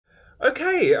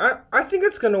Okay, I think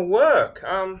it's gonna work.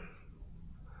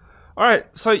 Alright,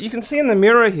 so you can see in the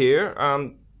mirror here,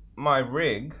 my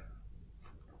rig.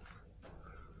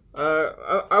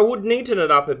 I would neaten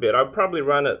it up a bit. I'd probably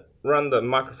run the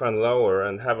microphone lower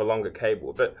and have a longer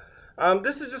cable, but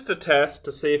this is just a test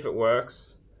to see if it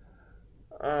works.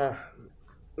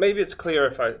 Maybe it's clear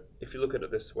if you look at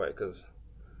it this way, because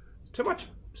too much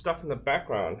stuff in the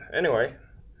background. Anyway,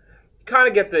 you kind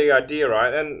of get the idea,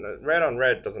 right? And red on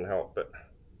red doesn't help, but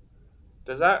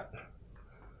does that?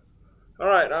 All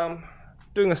right,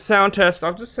 doing a sound test.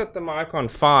 I've just set the mic on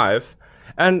 5,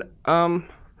 and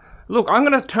look, I'm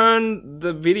gonna turn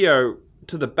the video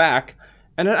to the back,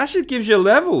 and it actually gives you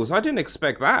levels. I didn't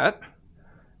expect that.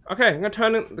 Okay, I'm gonna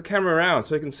turn the camera around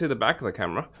so you can see the back of the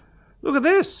camera. Look at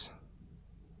this.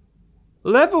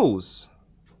 Levels.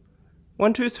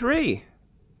 1, 2, 3.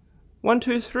 1,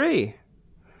 2, 3.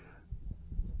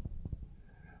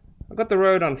 I've got the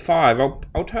Rode on 5.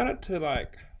 I'll turn it to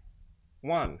like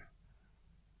 1.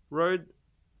 Rode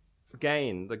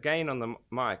gain. The gain on the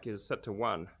mic is set to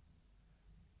 1.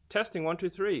 Testing 1, 2,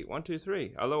 3. 1, 2,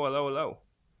 3. Hello, hello, hello.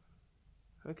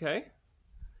 Okay.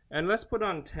 And let's put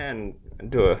on 10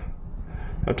 and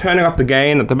I'm turning up the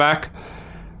gain at the back.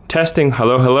 Testing,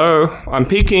 hello, hello. I'm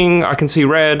peaking, I can see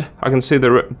red. I can see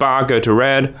the bar go to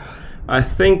red. I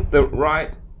think the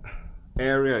right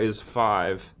area is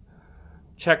 5.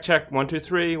 Check, check, 1, 2,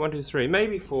 3, 1, 2, 3.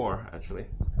 Maybe 4, actually.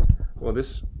 Well,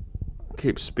 this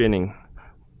keeps spinning.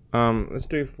 Let's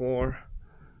do 4.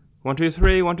 1, 2,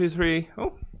 3, 1, 2, 3.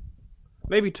 Oh,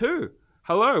 maybe 2.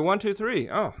 Hello, 1, 2, 3.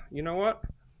 Oh, you know what?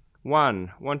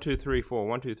 1, 1, 2, 3, 4.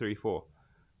 1, 2, 3, 4.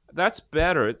 That's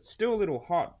better. It's still a little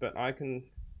hot, but I can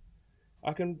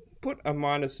put a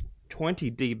minus 20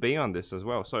 dB on this as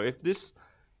well. So if this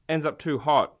ends up too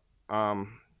hot,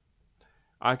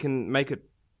 I can make it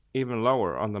even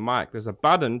lower on the mic. There's a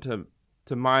button to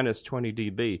minus 20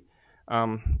 dB.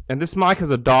 And this mic has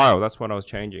a dial. That's what I was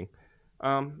changing.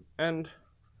 And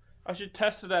I should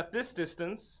test it at this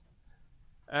distance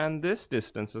and this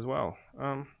distance as well.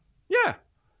 Yeah.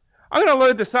 I'm going to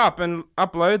load this up and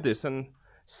upload this and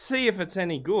see if it's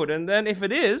any good. And then if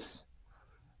it is,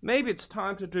 maybe it's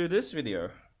time to do this video.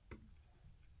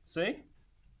 See?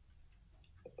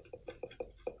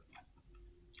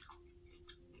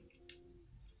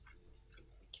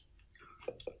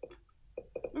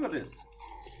 Look at this.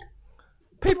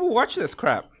 People watch this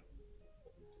crap.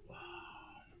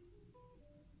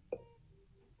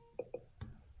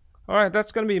 Alright,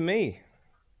 that's going to be me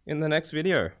in the next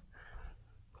video.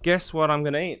 Guess what I'm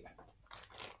going to eat?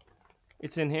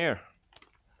 It's in here.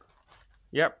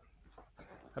 Yep.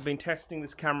 I've been testing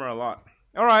this camera a lot.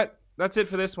 Alright, that's it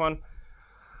for this one.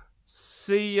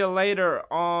 See you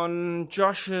later on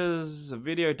Josh's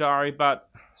video diary, but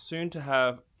soon to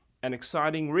have an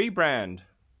exciting rebrand.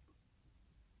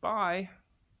 Bye.